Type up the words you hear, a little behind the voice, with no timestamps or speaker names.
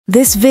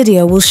This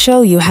video will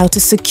show you how to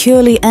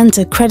securely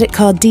enter credit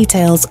card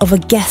details of a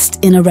guest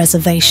in a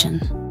reservation.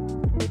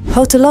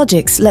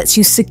 Hotelogix lets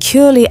you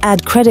securely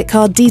add credit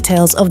card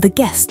details of the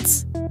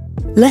guests.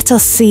 Let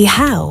us see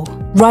how.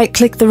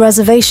 Right-click the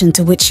reservation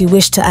to which you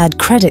wish to add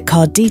credit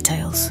card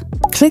details.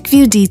 Click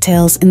View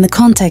Details in the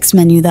context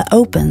menu that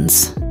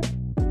opens.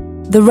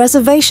 The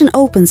reservation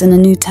opens in a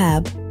new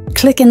tab.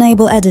 Click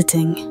Enable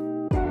Editing.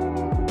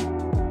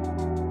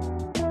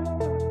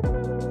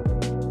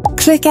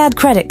 Click Add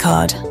Credit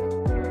Card.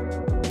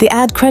 The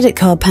Add Credit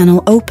Card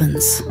panel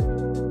opens.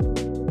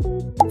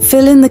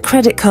 Fill in the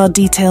credit card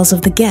details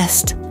of the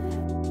guest.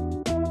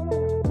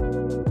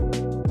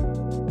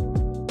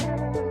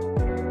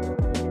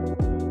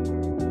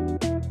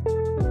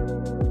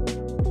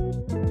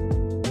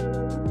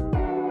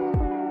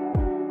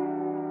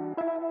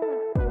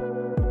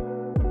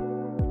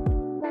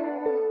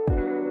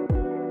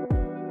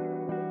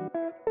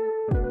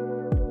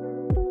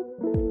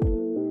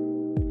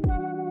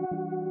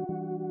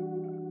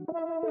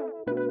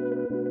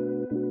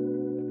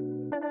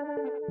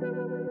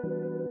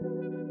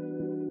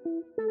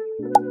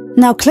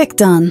 Now click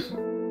Done.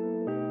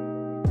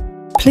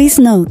 Please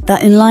note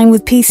that in line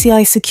with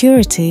PCI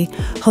security,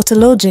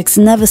 Hotelogix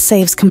never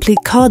saves complete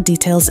card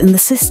details in the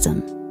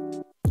system.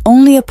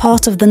 Only a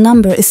part of the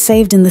number is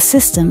saved in the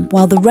system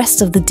while the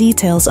rest of the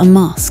details are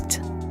masked.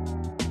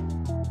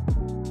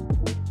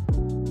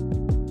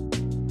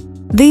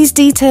 These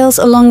details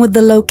along with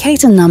the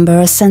locator number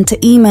are sent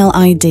to email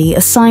ID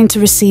assigned to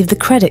receive the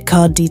credit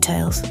card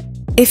details.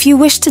 If you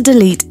wish to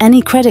delete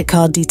any credit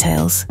card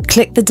details,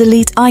 click the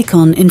delete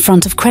icon in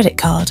front of credit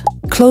card.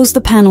 Close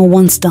the panel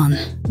once done.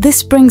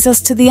 This brings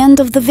us to the end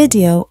of the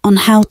video on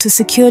how to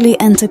securely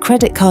enter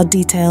credit card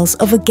details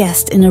of a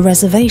guest in a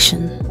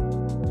reservation.